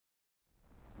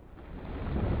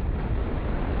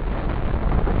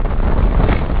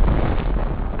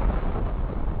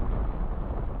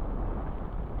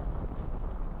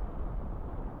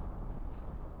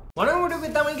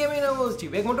TamilGaming host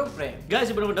Vivek மற்றும் Prem. Guys,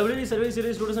 இப்போ நம்ம WWE Survivor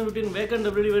Series 2015 Vivek and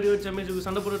WWE World Heavyweight Championship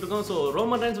சண்டை போட்டுட்டு இருக்கோம். So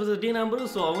Roman Reigns vs Dean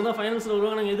Ambrose. So அவங்க தான் ஃபைனல்ஸ்ல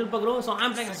வருவாங்க நாங்க எதிர்பார்க்கறோம். So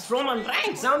I'm playing as Roman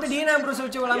Reigns. நான் Dean Ambrose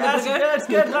வச்சு விளையாடிட்டு இருக்கேன். Let's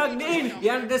get rock Dean.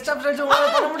 ஏன் டெஸ்க்டாப் ஸ்ட்ரெச்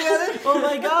பண்ண முடியாது? Oh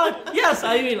my god. Yes,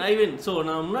 I win. So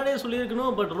நான் முன்னாடியே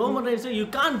சொல்லிருக்கணும், but Roman Reigns you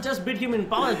can't just beat him in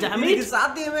power, damn it. இது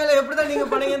சாத்தியமே இல்ல. எப்படி தான் நீங்க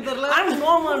பண்ணீங்கன்னு தெரியல. I'm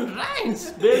Roman Reigns,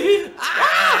 baby.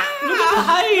 Look at the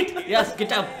height. Yes,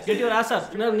 get up. Get your ass up.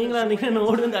 நீங்க என்ன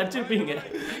ஓடி வந்து அடிச்சிருப்பீங்க.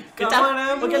 Get up.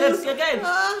 Okay, let's get again.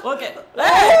 Okay.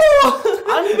 Hey!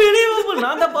 Unbelievable.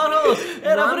 Not the powerhouse.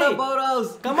 Hey, Not the powerhouse.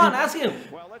 Come on, ask him.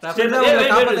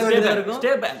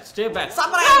 Stay back.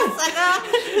 Surprise!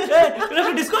 Hey, you have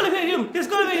to disqualify him.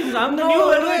 I'm the new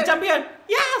heavyweight champion.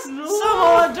 Yes.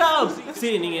 Samoa drop.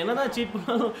 See, நீங்க என்னதான் cheat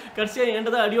பண்ணாலும் கடைசியா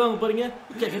என்கிட்ட தான் அடி வாங்க போறீங்க.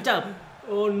 Okay, get up.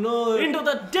 Oh no. Into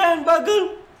the turnbuckle.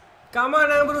 Come on,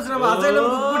 Ambrose.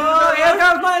 Here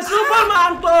comes my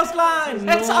Superman clothesline.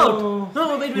 It's out. No,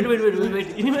 wait.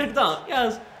 Immediate தான்.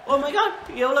 Yes. Oh my god.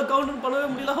 எவ்வளவு கவுண்டர் பண்ணவே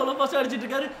முடியல. அவ்வளவு ஃபாஸ்டா அடிச்சிட்டு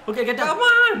இருக்காரு. Okay, get up. Come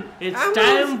on. It's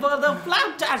time for the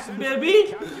flapjack, baby.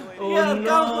 Here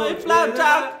comes my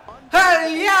flapjack. Hell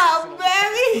yeah,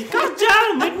 baby. Gotcha.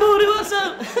 Mid reversal.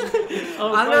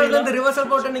 அதனால இந்த ரிவர்சல்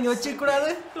போட்டு நீங்க வச்சிக்க கூடாது.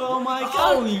 Oh my god.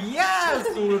 Oh yes.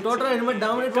 உங்களுக்கு டோட்டலா என்ன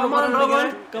dominate Come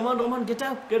on, Roman. Get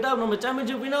up. நம்ம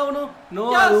சாம்பியன்ஷிப் வின் ஆகணும். No,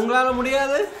 அது உங்களால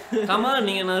முடியாது. Come on,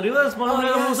 நீங்க நான் ரிவர்ஸ் பண்ண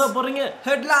முடியாம மூசா போறீங்க.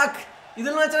 Headlock.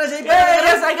 இதெல்லாம் வச்சா ஜெயிப்பேன்.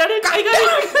 Yes, I got it.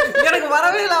 எனக்கு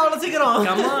வரவே இல்ல அவ்வளவு சீக்கிரம்.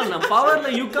 Come on, நான் பவர்ல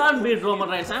you can't beat Roman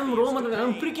Reigns. I'm Roman Reigns.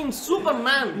 I'm freaking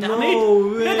Superman. Damn it.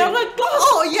 Get up like close.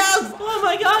 Oh yes. Oh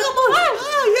my god. Come on.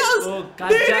 Oh yes. Oh,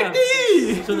 gotcha.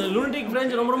 So the lunatic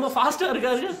French ரொம்ப ஃபாஸ்டா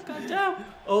இருக்காரு. Gotcha.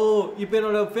 Oh, இப்போ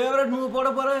என்னோட favourite move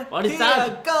போட போறேன். What is that?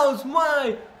 Here comes my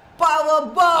power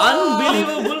bomb.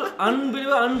 Unbelievable,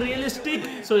 unrealistic.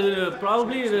 So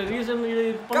probably the reason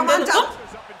Come on, chap.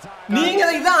 நீங்க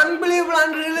இத unbelievable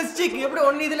unrealistic எப்படி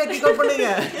ஒண்ணு இதல கிக் அவுட் பண்ணீங்க?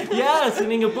 Yes,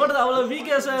 நீங்க போட்டது அவ்வளவு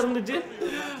வீக்கஸா இருந்துச்சு.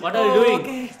 What are you doing?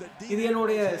 Okay. இது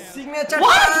என்னோட சிக்னேச்சர்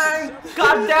டைம்.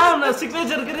 God damn, நான்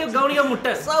சிக்னேச்சர் இருக்கறே கவுனியா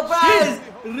முட்டை. Surprise!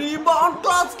 Rebound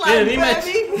class line.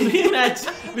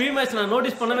 Rematch நான்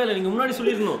நோட்டீஸ் பண்ணவே இல்ல. நீங்க முன்னாடி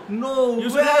சொல்லிருக்கணும். No.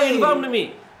 You should have informed me.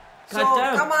 So,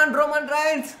 come on, Roman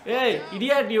Reigns. Hey,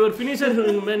 idiot, your finisher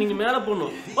நீங்க மேல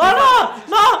போணும். Oh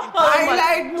no.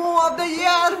 Highlight move of the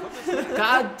year.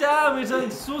 God damn, it's a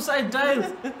suicide dive.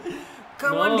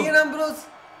 Come on, Dean Ambrose.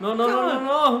 No.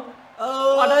 Oh,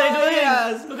 what are you doing?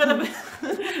 Yes. Look at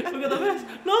the best.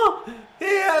 No.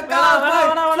 Here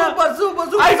comes super.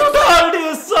 I told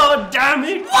you so, damn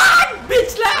it. What?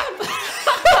 Bitch slap.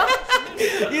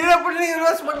 இத எப்படி நீ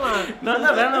reverse பண்ணலாம்?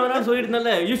 நான் வேணாம்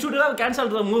சொல்லிட்டேன்ல. You should have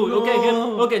cancelled the move.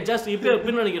 Okay, just இப்ப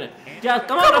பின் நினைக்கிறேன். Yeah,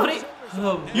 come on referee.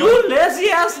 You lazy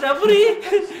ass referee.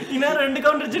 இன்னும் ரெண்டு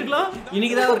கவுண்டர் வச்சிருக்கலாம்.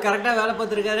 இன்னைக்கு தான் ஒரு கரெக்ட்டா வேலை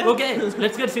பார்த்திருக்காரு. Okay,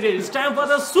 let's get serious. It's time for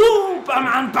the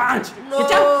Superman punch.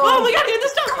 Oh my god, get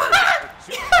this stuff. Come on.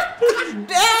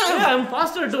 Damn. Yeah, I'm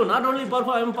faster too. Not only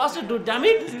powerful, I'm faster too. Damn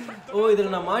it. Oh, இதுல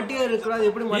நான் மாட்டியே இருக்கக்கூடாது.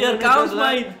 எப்படி Here comes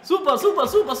my super.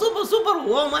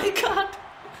 Oh my god.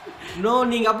 No,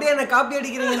 நீங்க அப்படியே என்ன copy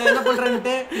அடிக்கிறீங்க. நான் என்ன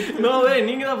பண்றேன்ட்டு. No way,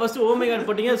 நீங்க தான் first oh my god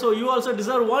போட்டீங்க. So you also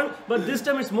deserve one, but this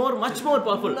time it's much more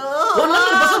powerful. No.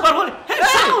 100% powerful.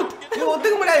 Heads out. நீ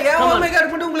ஒத்துக்க முடியாது. ஏன் oh my god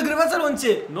பண்ணி உங்களுக்கு ரிவர்சல்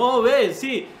வந்துச்சு? No way.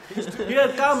 See. Here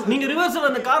come. நீங்க ரிவர்சல்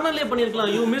அந்த கார்னர்லயே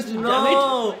பண்ணிருக்கலாம். You missed. Damn it.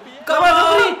 Come on,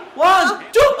 hurry. 1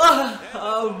 2.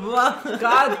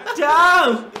 God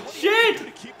damn. Shit.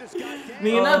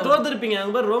 நீங்க என்ன தோத்துறீங்க?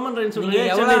 அங்க பாரு ரோமன் ரெயின்ஸ் சொல்றீங்க.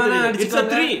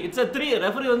 It's a 3.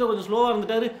 ரெஃபரி வந்து கொஞ்சம் ஸ்லோவா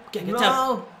இருந்துட்டாரு.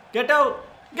 Get out.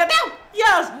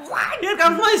 Yes. Here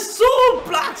comes my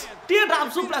suplex. Teardrop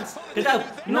suplex. Get out.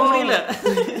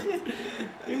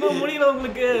 இன்னும் முடியல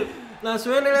உங்களுக்கு. நான்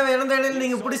சுயநினைவு இழந்த இடையில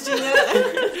நீங்க பிடிச்சீங்க.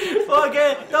 Okay,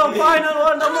 the final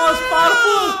one, the most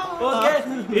powerful. Okay,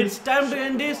 it's time to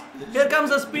end this. Here comes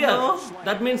the spear.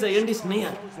 That means the end is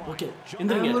near. Okay,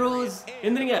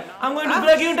 எந்திரிங்க. I'm going to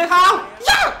break you into half.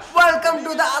 Yeah. Welcome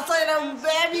to the asylum,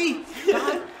 baby.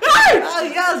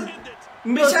 Yes.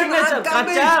 Mission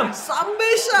accomplished.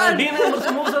 Submission. Dean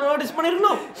Ambrose moves on notice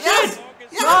பண்ணிரணும். Yes.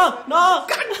 No.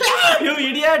 You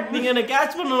idiot. நீங்க என்ன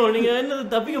catch பண்ணனும். நீங்க என்ன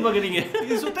தப்பிக்க பாக்குறீங்க.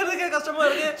 இது சுத்தறதுக்கே கஷ்டமா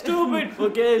இருக்கு. Stupid.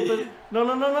 Okay. No.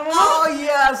 Oh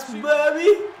yes, baby.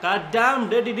 God damn,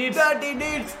 dirty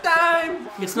deeds time.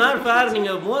 It's not fair.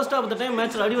 நீங்க most of the time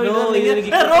match அடி வாங்கிட்டு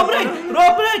இருக்கீங்க. Hey, rope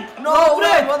break. No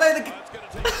break.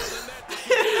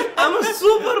 I'm a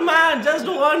Superman. Just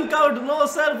one count. No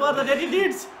sir for the dirty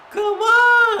deeds. Come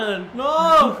on. No.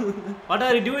 What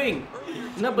are you doing?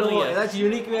 என்ன பண்றீங்க? ஏதாச்சும்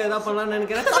unique வே ஏதா பண்ணலாம்னு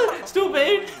நினைக்கிறேன்.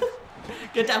 Stupid.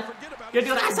 Get up. Get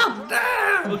your ass up.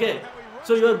 Okay.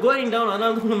 So you are going down.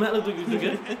 அதனால தான் மேல தூக்கிட்டு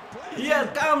இருக்கேன். Here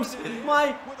comes my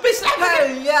pistol. Hell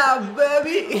yeah,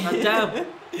 baby. Champ.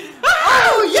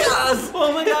 Oh yes.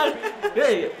 Oh my god.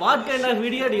 Hey, what kind of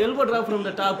idiot elbow drop from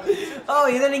the top? Oh,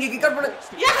 இத நீங்க kick out பண்ணு.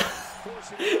 Yeah.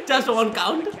 Just one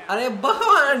count. Array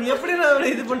பகவான் எப்படி நான்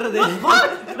இது பண்றது? What?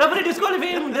 Referee disqualify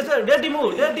him. That's a dirty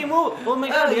move. Dirty move. Oh my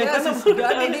god. Yes,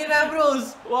 Dean Ambrose.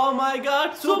 Oh my god.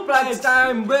 Suplex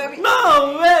time, baby. No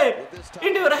way.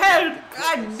 Into your head.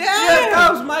 God damn. Here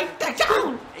comes my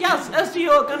touchdown. Yes,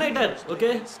 STO connected.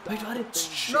 Okay. Wait, worry.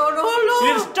 No.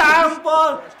 It's time for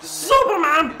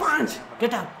Superman punch.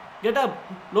 Get up. Get up.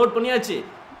 Load பண்ணியாச்சு.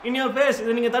 In your face.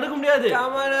 இத நீங்க தடுக்க முடியாது.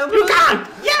 Come on, You can't.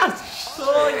 Yes. So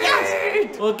yes.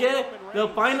 Okay. The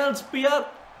final spear.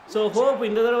 So hope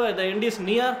in the end is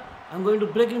near. I'm going to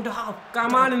break into half.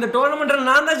 Come on, இந்த டோர்னமென்ட்ல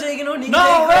நான் தான் ஜெயிக்கணும். நீங்க No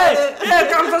way. ஜெயிக்கணும். Here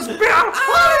comes the spear.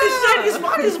 Holy shit. His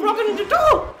body is broken into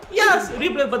two. Yes.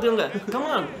 Replay பாத்துங்க. Come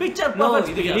on. Picture perfect.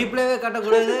 இது ரீப்ளேவே காட்ட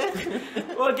கூடாது.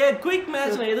 Okay, quick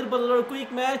match. நான் எதிர்பார்த்ததோட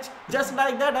quick match. Just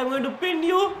like that I'm going to pin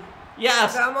you. Yes.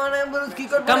 Come on, Ambrose,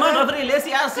 kick out. Come on, referee.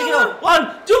 Lazy ass. Signal. 1,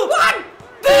 2, 1,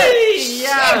 3.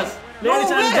 Yes.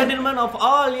 Ladies and gentlemen of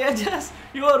all ages,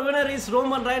 your winner is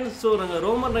Roman Reigns. So நாங்க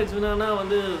Roman rhymes வினர்னா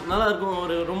வந்து நல்லா இருக்கும்.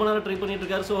 ஒரு ரொம்ப நாளா try பண்ணிட்டு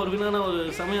இருக்காரு. So ஒரு வினர்னா ஒரு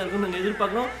சமயம் இருக்கும் நாங்க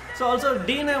எதிர்பார்க்கறோம். So also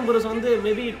Dean Ambrose வந்து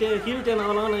maybe heel turn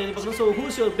ஆகலாம் நாங்க எதிர்பார்க்கறோம். So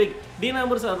who's your pick? Dean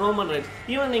Ambrose or Roman Reigns?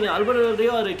 Even நீங்க Alberto del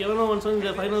Rio or Kevin Owens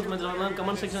இந்த ஃபைனல்ஸ் மேட்ச்ல வரலாம்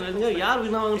கமெண்ட் செக்ஷன்ல எழுதுங்க. யார்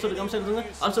வின் ஆவாங்கன்னு சொல்லி கமெண்ட் செக்ஷன்ல எழுதுங்க.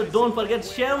 Also don't forget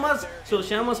Sheamus. So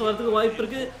Sheamus வரதுக்கு வாய்ப்பு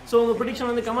இருக்கு. So உங்க prediction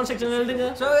வந்து கமெண்ட் செக்ஷன்ல எழுதுங்க.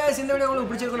 So guys, இந்த வீடியோ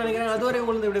உங்களுக்கு பிடிச்சிருக்கும்னு நினைக்கிறேன். அதுவரை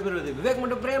உங்களுக்கு விடைபெறுவது விவேக்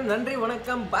மற்றும் பிரேம். நன்றி,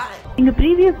 வணக்கம், bye. இந்த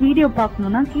previous வீடியோ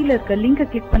பார்க்கணும்னா கீழ இருக்க லிங்கை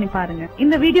கிளிக் பண்ணி பாருங்க.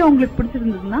 இந்த வீடியோ உங்களுக்கு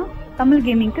பிடிச்சிருந்ததுன்னா தமிழ்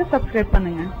கேமிங்க்கு சப்ஸ்கிரைப்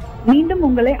பண்ணுங்க. மீண்டும்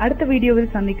உங்களை அடுத்த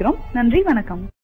வீடியோவில் சந்திக்கிறோம். நன்றி, வணக்கம்.